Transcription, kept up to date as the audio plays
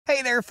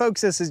Hey there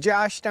folks, this is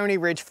Josh, Stoney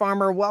Ridge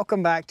Farmer.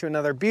 Welcome back to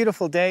another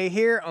beautiful day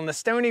here on the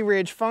Stoney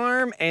Ridge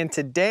Farm, and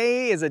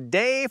today is a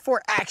day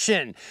for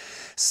action.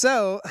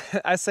 So,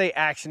 I say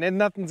action, and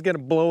nothing's gonna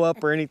blow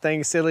up or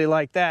anything silly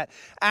like that.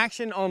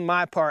 Action on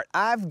my part.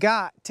 I've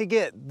got to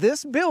get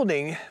this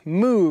building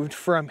moved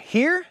from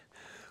here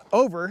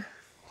over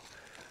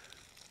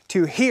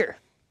to here.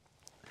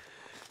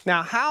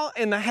 Now, how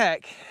in the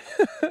heck,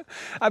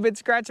 I've been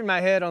scratching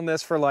my head on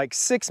this for like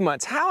 6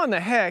 months. How in the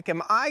heck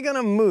am I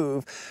gonna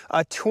move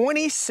a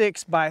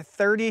 26 by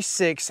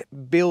 36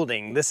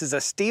 building? This is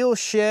a steel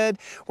shed.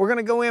 We're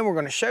gonna go in, we're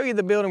gonna show you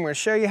the building, we're gonna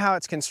show you how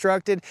it's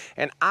constructed,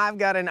 and I've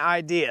got an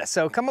idea.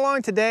 So come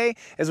along today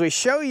as we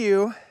show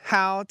you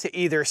how to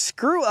either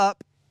screw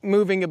up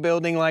moving a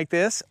building like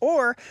this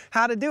or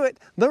how to do it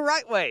the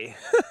right way.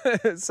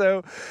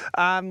 So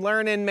I'm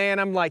learning, man.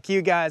 I'm like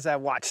you guys. I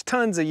watched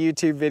tons of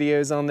YouTube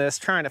videos on this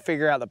trying to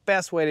figure out the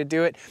best way to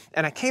do it,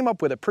 and I came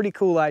up with a pretty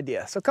cool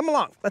idea. So come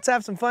along, let's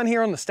have some fun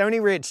here on the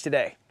Stoney Ridge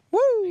today. Woo!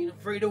 Ain't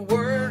afraid of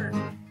work,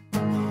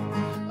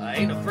 I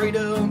ain't afraid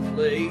of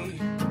play,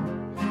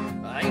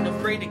 I ain't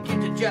afraid to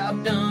get the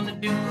job done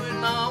and do it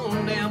my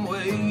own damn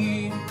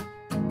way.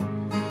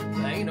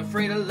 I ain't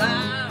afraid of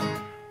life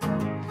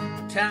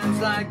times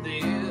like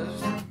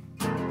this.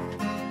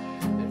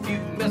 If you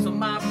mess with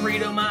my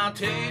freedom, I'll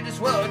tell you just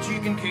what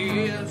you can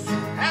kiss.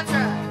 That's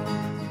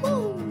right.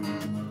 Woo.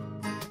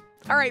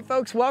 All right,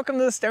 folks, welcome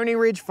to the Stoney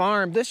Ridge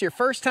Farm. If this is your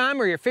first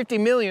time or your 50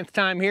 millionth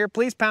time here,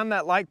 please pound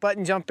that like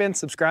button, jump in,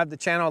 subscribe to the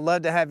channel. I'd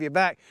love to have you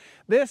back.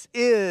 This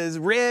is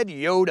Red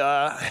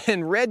Yoda,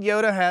 and Red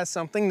Yoda has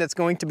something that's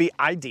going to be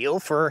ideal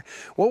for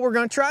what we're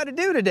going to try to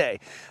do today.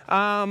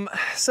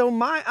 So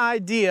my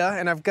idea,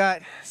 and I've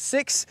got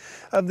 6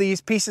 of these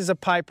pieces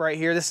of pipe right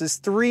here. This is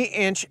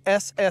 3-inch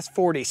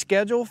SS40,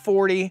 Schedule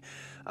 40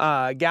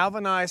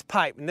 galvanized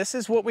pipe, and this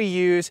is what we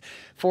use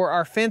for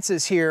our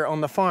fences here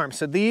on the farm.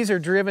 So these are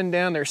driven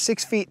down, they're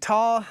 6 feet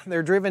tall,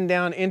 they're driven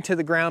down into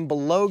the ground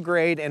below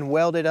grade and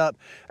welded up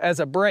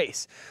as a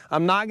brace.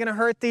 I'm not going to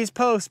hurt these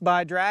posts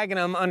by dragging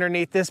them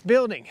underneath this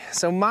building.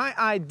 So my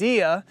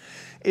idea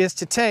is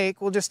to take,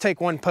 we'll just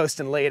take one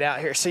post and lay it out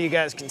here so you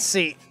guys can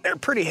see. They're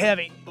pretty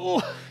heavy. Ooh,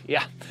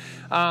 yeah.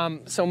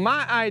 So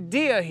my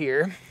idea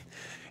here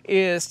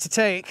is to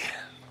take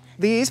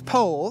these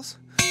poles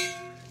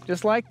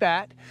just like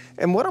that.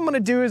 And what I'm gonna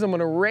do is I'm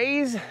gonna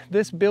raise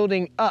this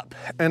building up,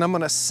 and I'm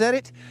gonna set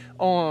it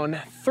on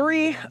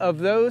 3 of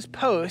those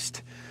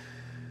posts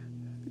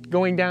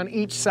going down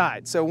each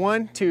side. So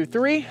 1, 2,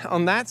 3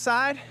 on that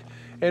side,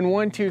 and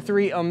 1, 2,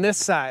 3 on this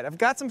side. I've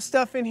got some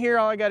stuff in here.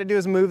 All I gotta do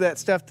is move that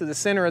stuff to the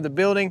center of the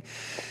building.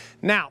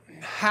 Now,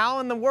 how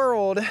in the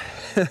world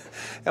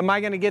am I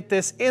gonna get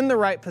this in the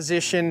right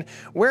position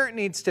where it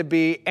needs to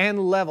be and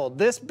leveled?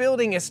 This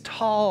building is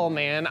tall,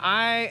 man.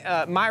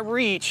 My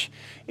reach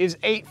is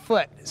 8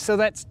 foot. So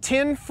that's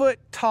 10 foot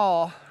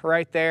tall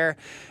right there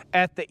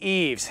at the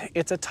eaves.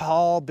 It's a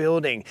tall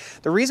building.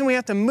 The reason we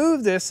have to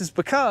move this is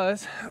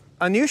because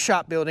a new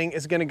shop building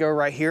is gonna go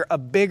right here, a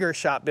bigger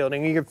shop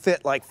building. You can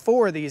fit like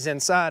 4 of these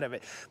inside of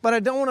it. But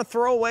I don't wanna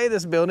throw away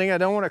this building. I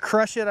don't wanna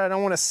crush it. I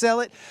don't wanna sell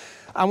it.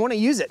 I want to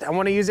use it. I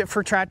want to use it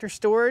for tractor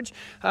storage,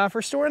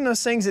 for storing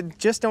those things that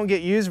just don't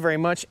get used very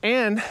much,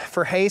 and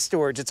for hay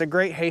storage. It's a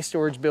great hay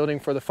storage building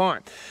for the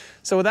farm.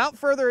 So without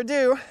further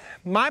ado,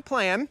 my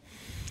plan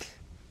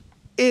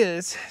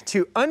is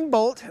to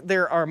unbolt.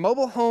 There are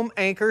mobile home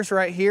anchors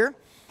right here.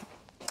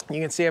 You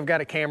can see I've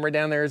got a camera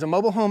down there. There's a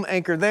mobile home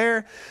anchor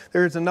there.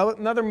 There's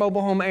another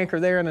mobile home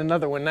anchor there and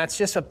another one. That's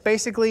just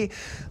basically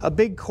a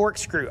big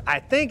corkscrew.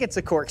 I think it's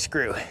a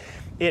corkscrew.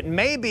 It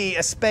may be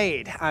a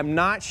spade. I'm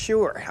not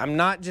sure. I'm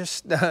not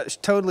just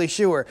totally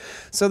sure.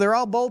 So they're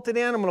all bolted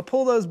in. I'm gonna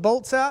pull those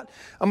bolts out.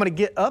 I'm gonna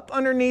get up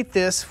underneath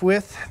this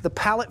with the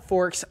pallet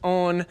forks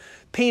on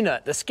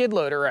Peanut, the skid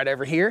loader right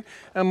over here.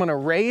 I'm gonna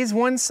raise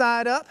one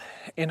side up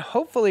and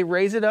hopefully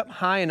raise it up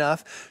high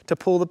enough to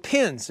pull the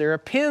pins. There are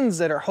pins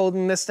that are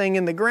holding this thing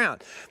in the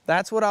ground.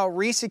 That's what I'll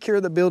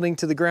re-secure the building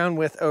to the ground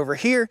with over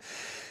here.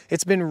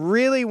 It's been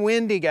really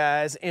windy,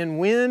 guys, and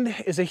wind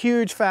is a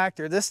huge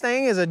factor. This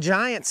thing is a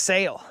giant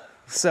sail.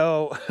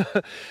 So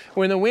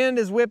when the wind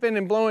is whipping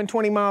and blowing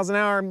 20 miles an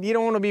hour, you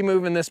don't want to be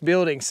moving this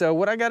building. So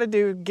what I got to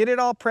do, get it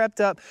all prepped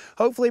up.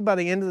 Hopefully by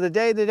the end of the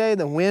day today,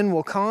 the wind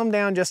will calm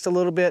down just a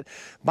little bit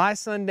by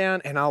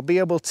sundown, and I'll be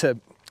able to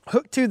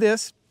hook to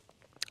this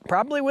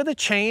probably with a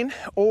chain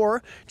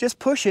or just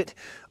push it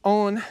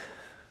on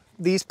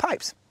these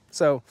pipes.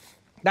 So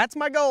that's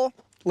my goal.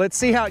 Let's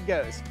see how it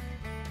goes.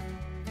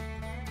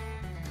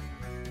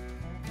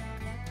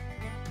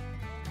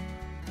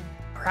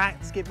 All right,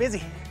 let's get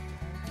busy.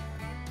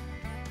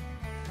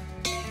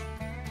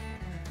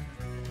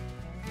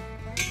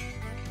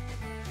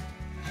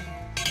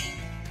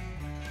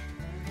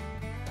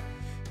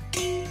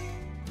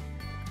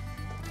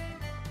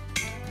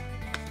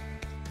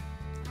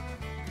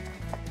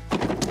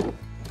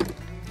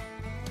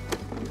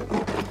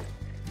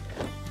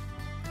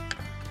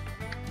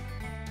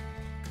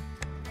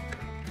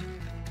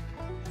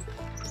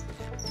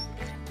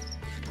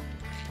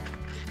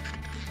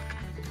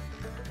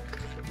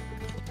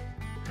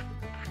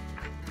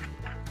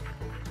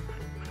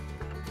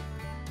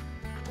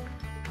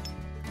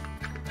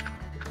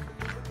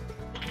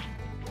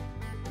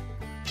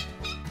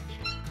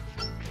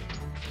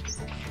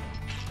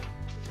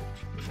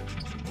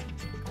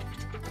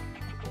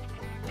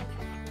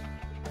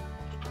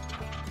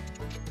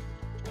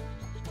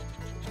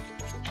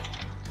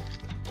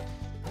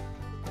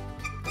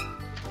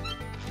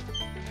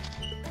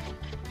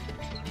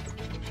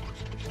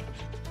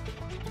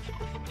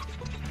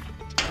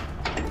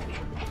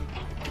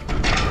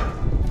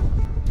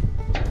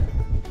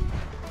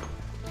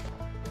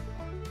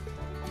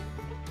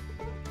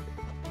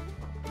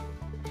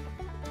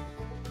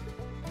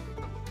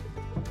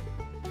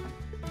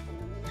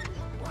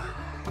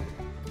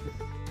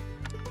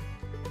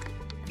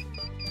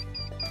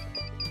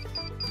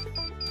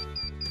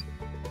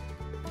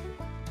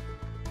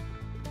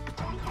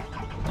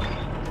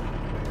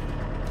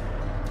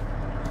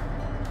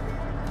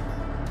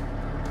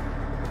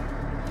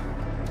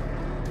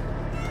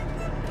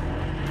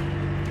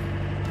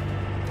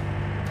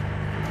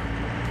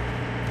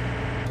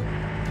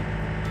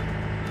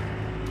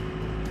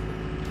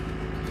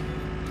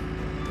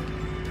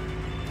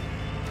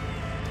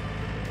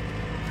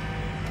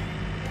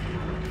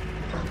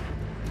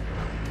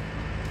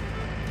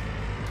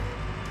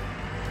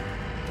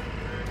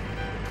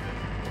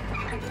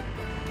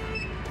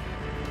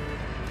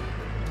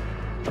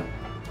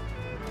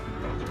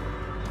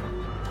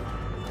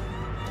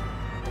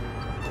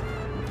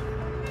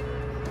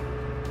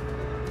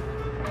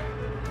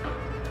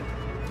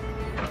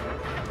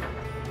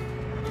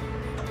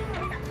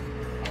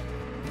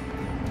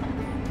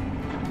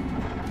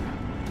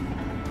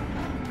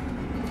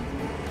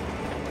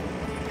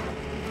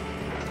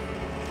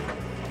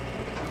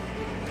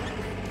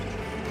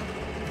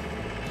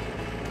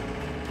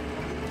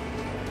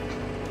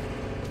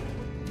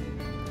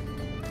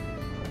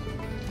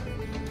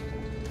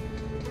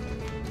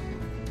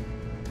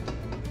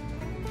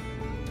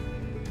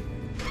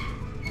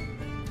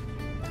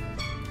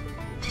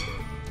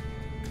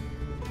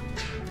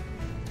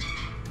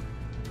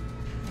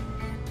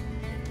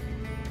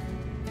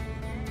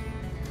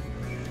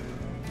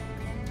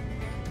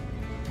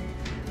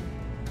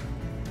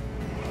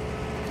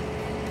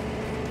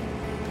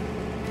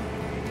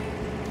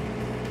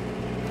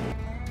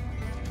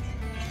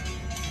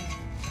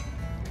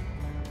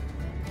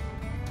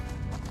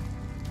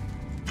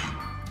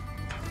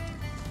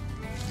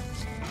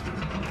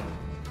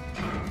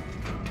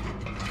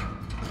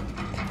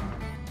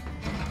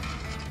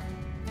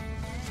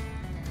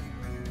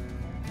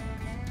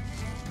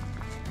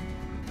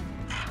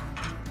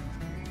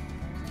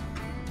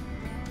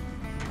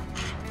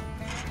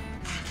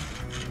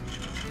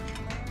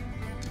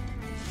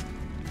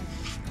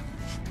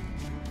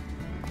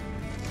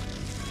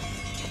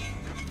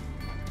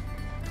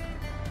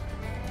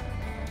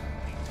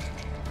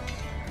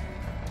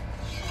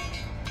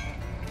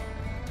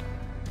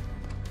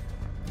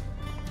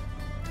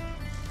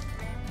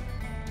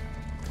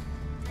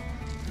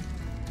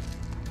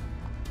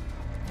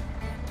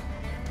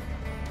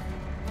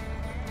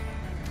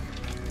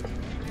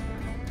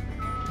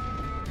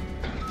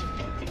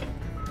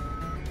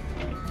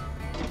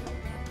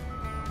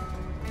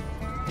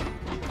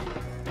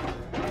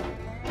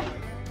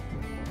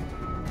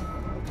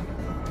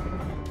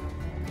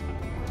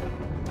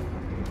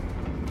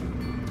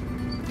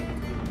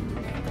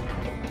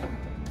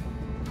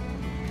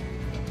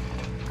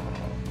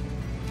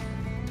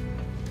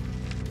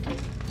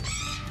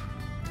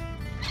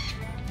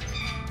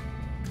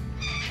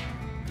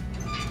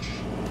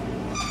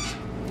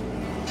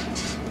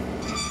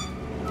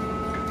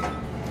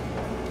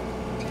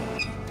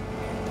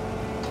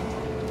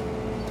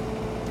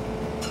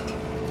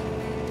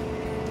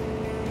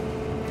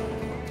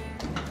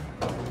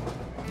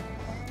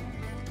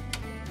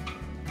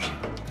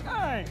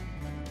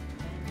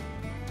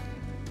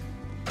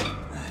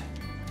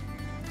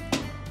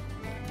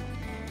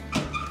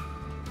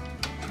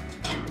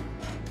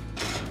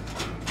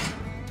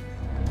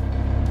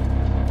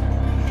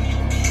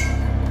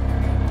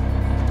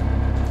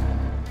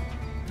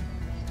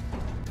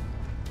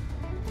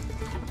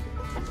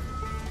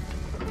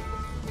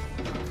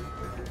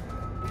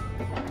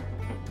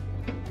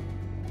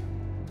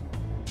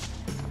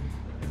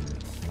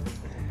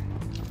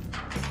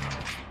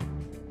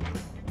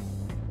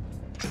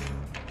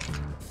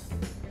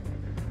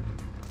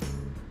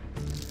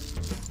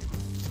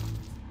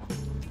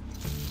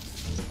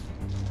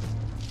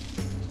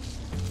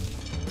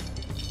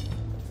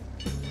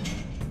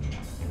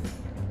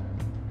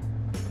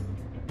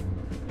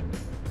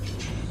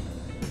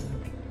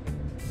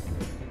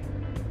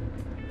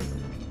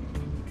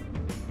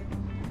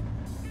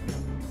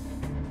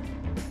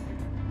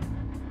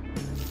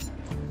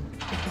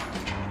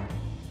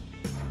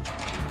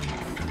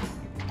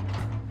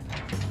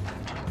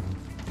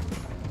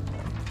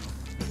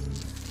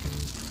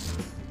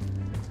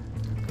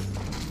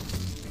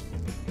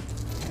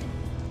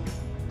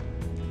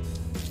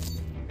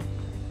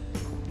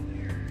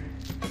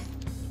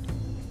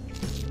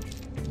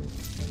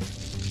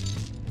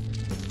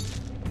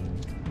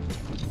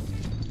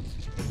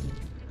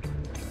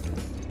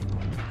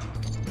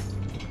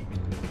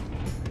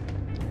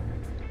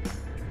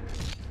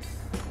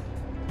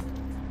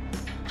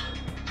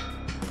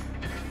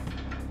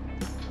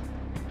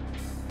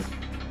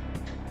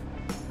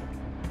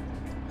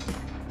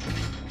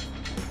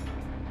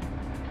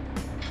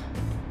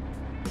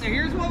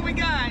 here's what we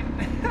got.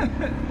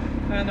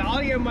 And the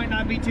audio might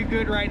not be too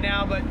good right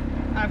now, but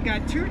I've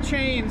got 2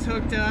 chains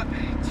hooked up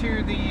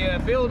to the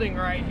building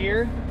right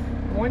here.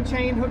 One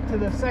chain hooked to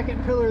the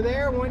second pillar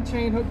there, one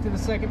chain hooked to the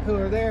second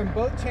pillar there, and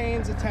both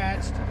chains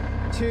attached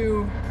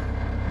to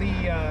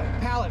the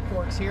pallet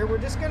forks here. We're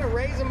just gonna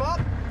raise them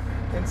up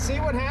and see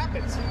what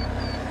happens.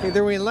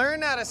 Either we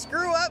learn how to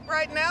screw up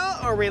right now,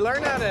 or we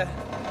learn how to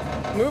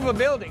move a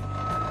building.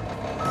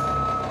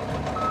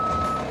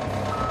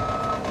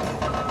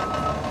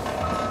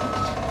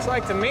 It's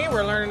like, to me,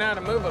 we're learning how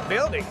to move a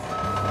building.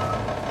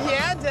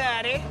 Yeah,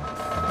 Daddy.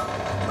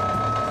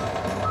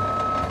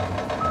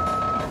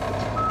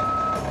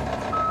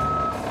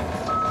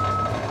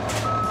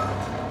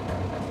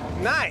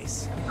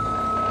 Nice.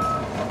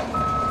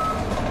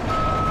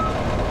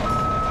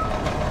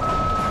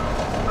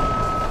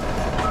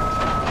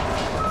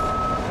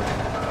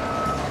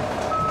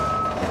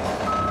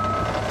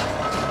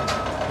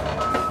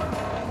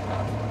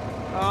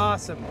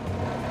 Awesome.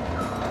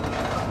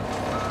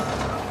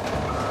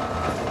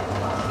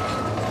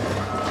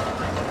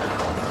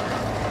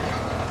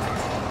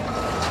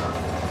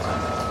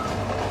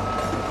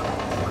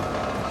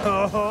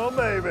 Oh,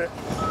 baby.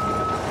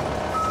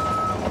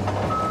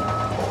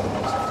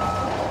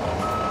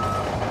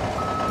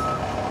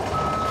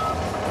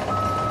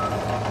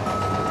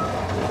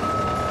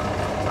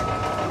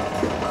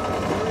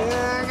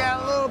 Yeah, I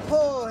got a little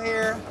pull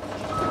here.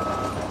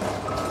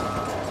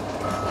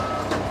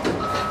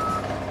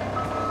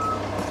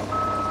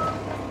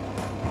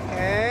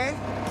 Okay.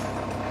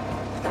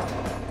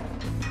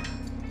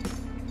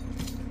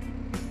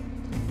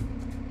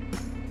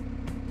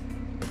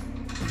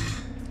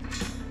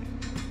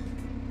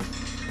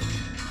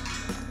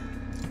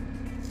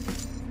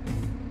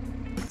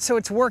 So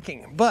it's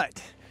working,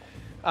 but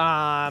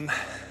I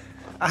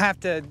have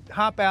to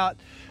hop out,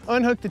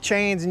 unhook the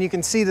chains, and you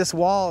can see this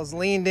wall is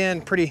leaned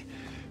in pretty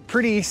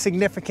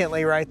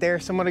significantly right there.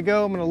 So I'm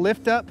gonna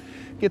lift up,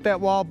 get that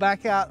wall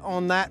back out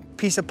on that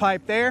piece of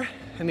pipe there,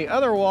 and the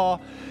other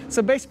wall.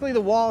 So basically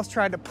the wall's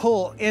tried to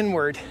pull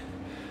inward.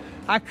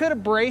 I could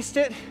have braced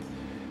it,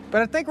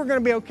 but I think we're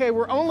gonna be okay.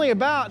 We're only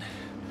about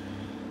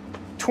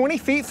 20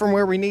 feet from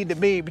where we need to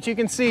be, but you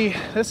can see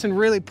this one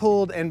really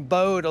pulled and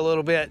bowed a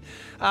little bit.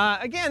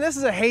 Again, this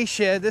is a hay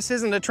shed. This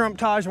isn't a Trump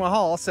Taj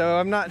Mahal, so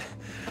I'm not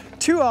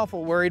too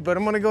awful worried, but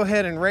I'm gonna go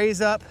ahead and raise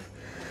up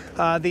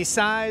these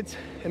sides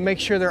and make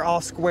sure they're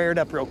all squared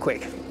up real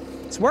quick.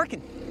 It's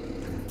working.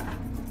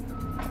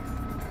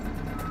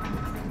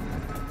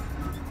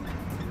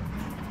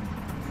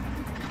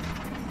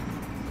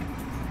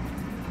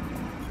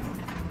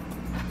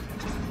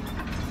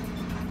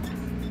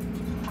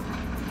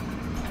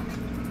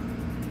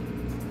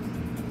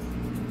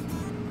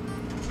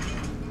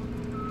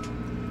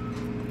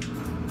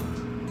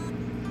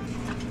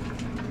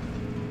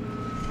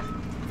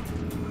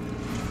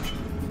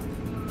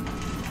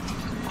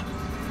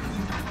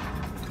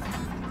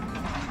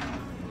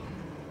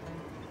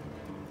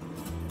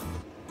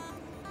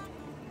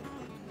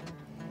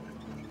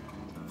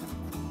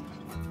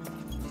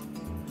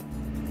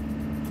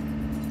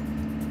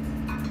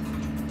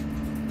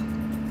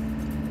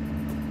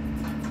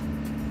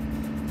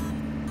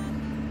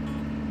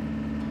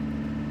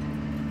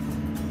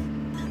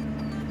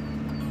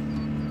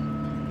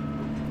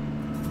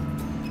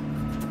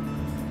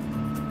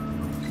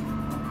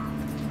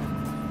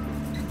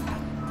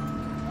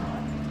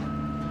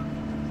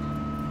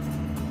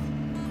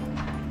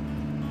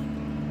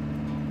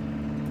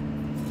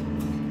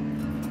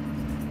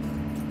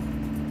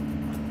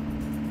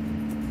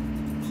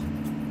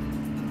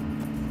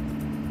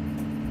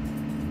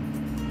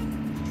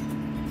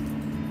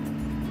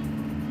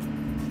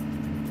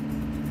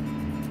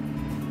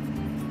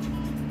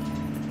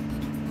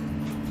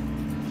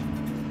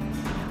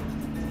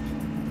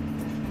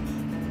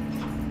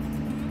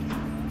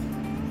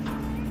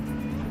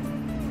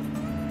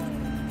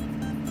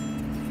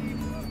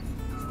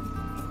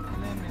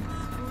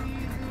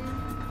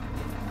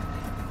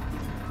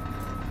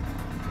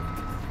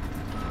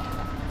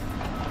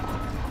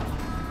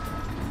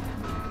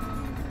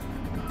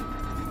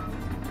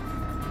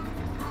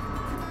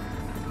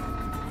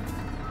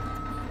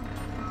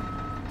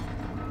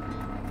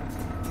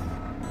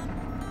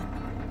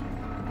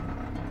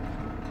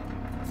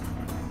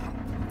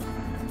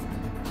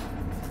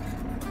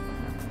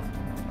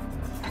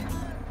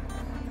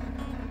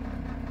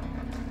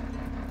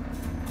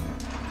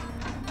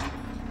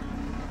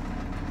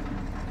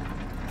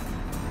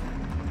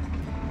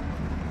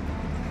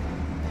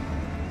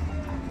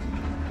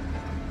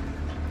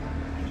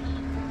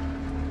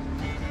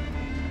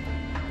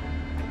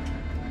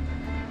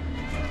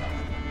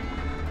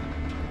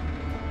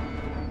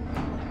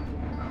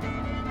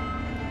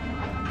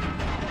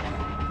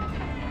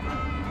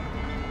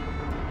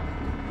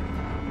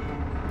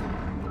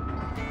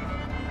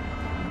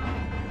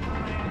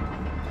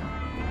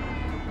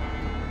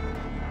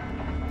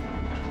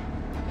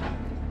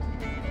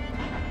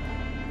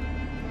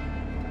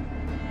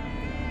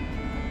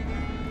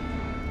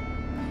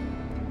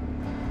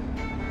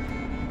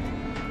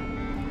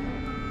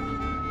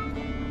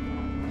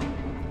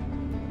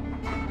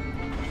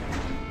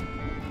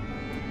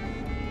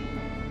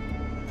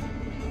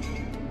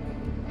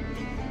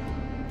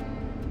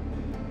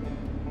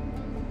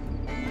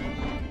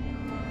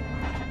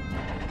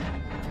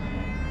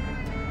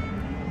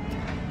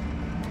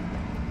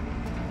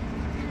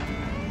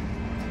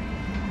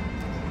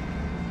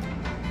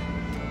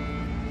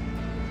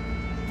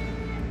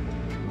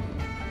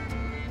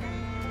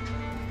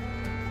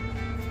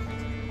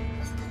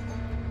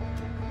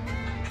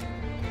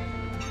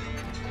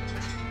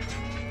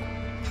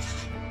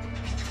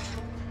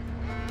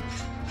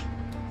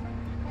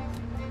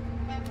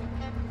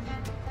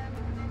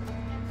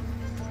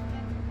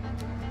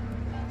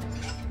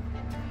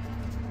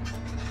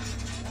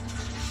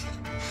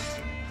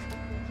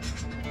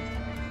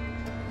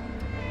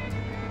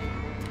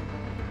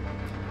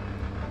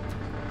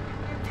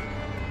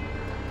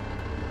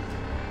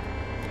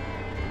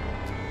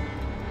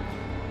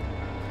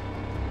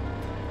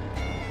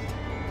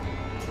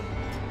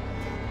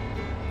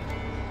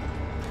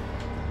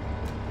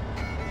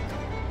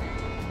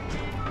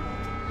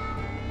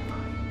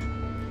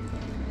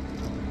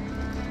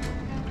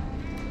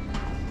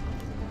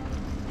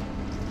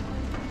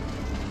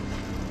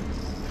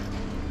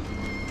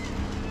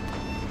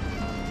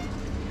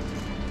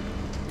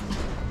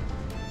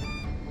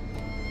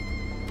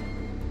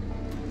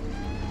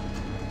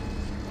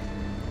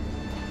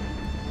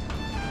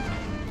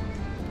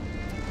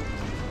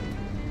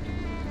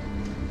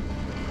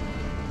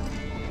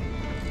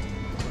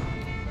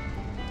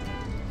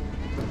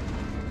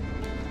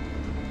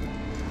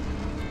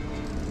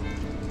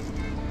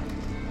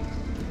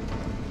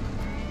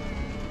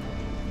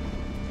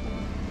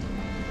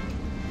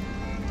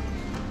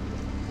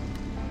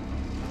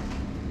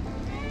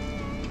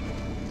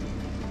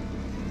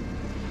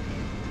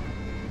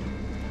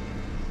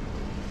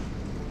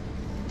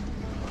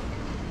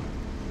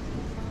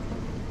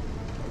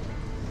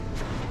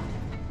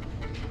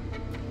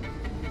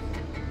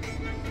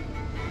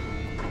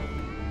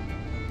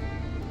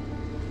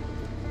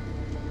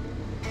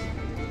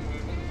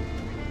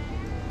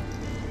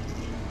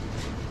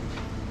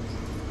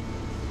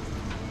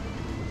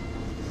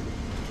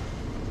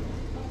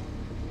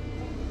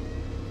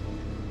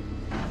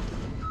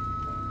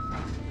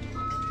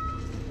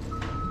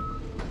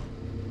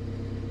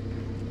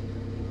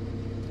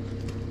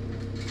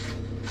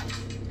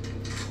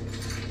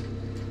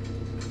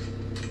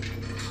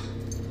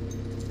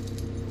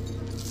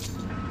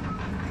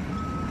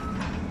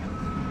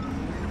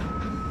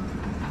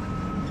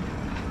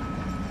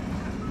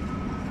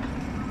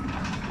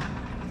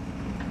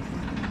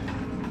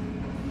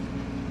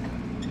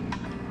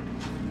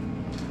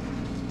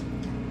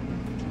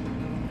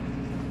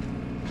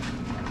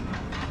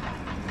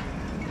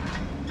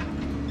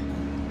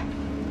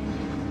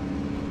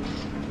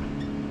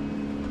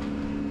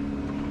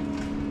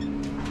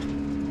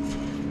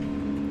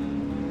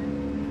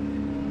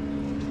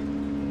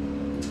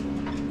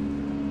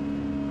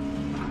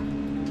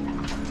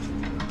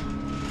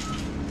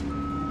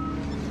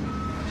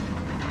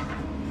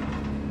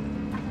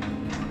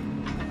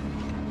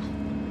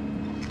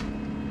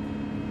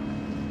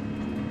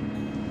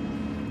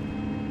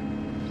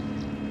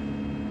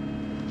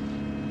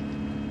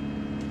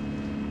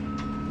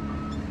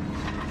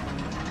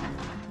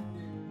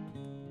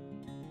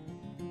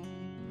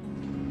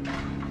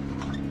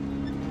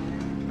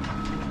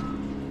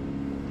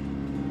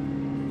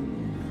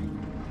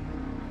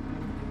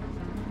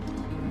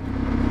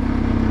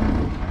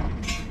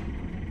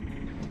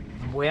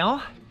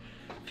 Well,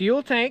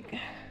 fuel tank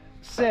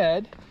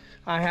said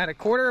I had a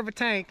quarter of a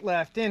tank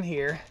left in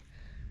here,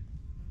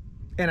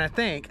 and I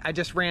think I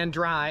just ran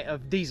dry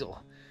of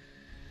diesel.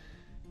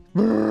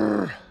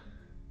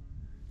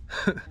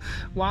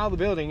 While the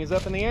building is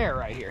up in the air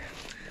right here.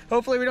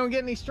 Hopefully we don't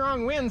get any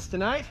strong winds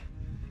tonight.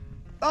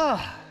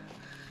 Oh,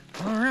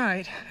 all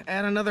right,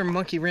 add another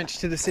monkey wrench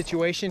to the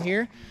situation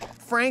here.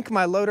 Frank,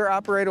 my loader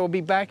operator, will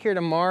be back here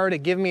tomorrow to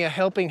give me a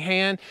helping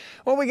hand.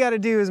 What we gotta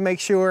do is make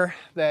sure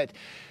that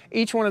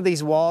each one of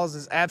these walls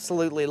is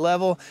absolutely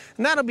level,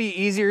 and that'll be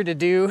easier to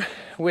do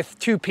with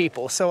 2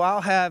 people. So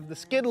I'll have the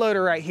skid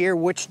loader right here,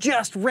 which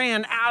just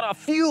ran out of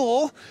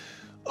fuel.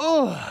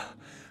 Oh,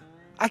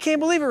 I can't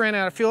believe it ran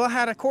out of fuel. I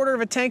had a quarter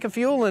of a tank of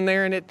fuel in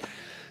there, and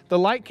the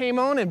light came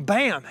on and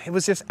bam, it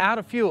was just out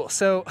of fuel.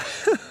 So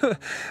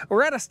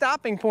we're at a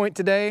stopping point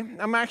today.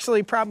 I'm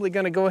actually probably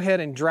gonna go ahead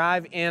and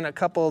drive in a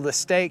couple of the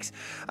stakes.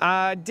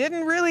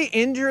 Didn't really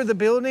injure the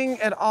building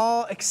at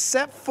all,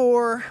 except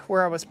for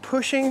where I was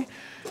pushing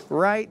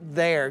right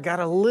there. Got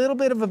a little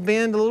bit of a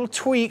bend, a little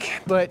tweak,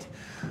 but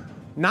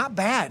not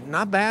bad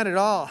at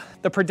all.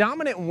 The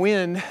predominant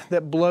wind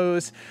that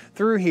blows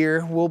through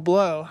here will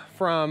blow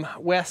from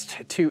west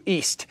to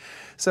east.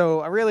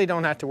 So I really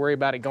don't have to worry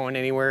about it going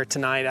anywhere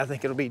tonight. I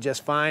think it'll be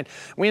just fine.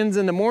 Winds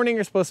in the morning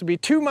are supposed to be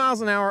 2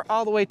 miles an hour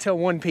all the way till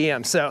 1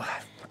 p.m. So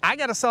I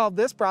gotta solve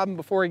this problem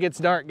before it gets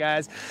dark,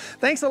 guys.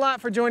 Thanks a lot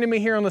for joining me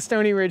here on the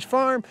Stoney Ridge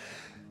Farm.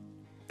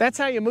 That's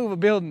how you move a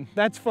building.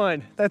 That's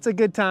fun. That's a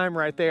good time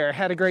right there. I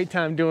had a great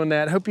time doing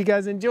that. Hope you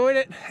guys enjoyed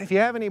it. If you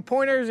have any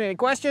pointers, any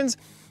questions,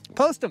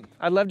 post them.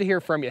 I'd love to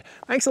hear from you.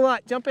 Thanks a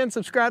lot. Jump in,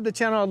 subscribe to the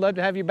channel. I'd love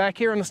to have you back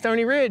here on the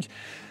Stoney Ridge.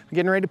 I'm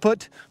getting ready to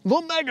put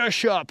the mega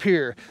shop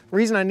here. The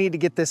reason I need to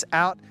get this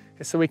out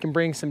is so we can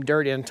bring some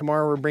dirt in.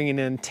 Tomorrow we're bringing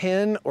in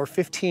 10 or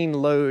 15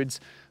 loads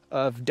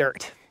of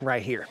dirt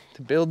right here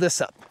to build this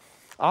up.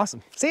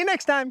 Awesome. See you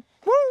next time.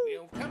 Woo!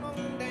 Well, come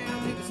on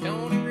down to the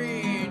Stoney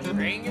Ridge,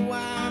 bring your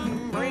wife.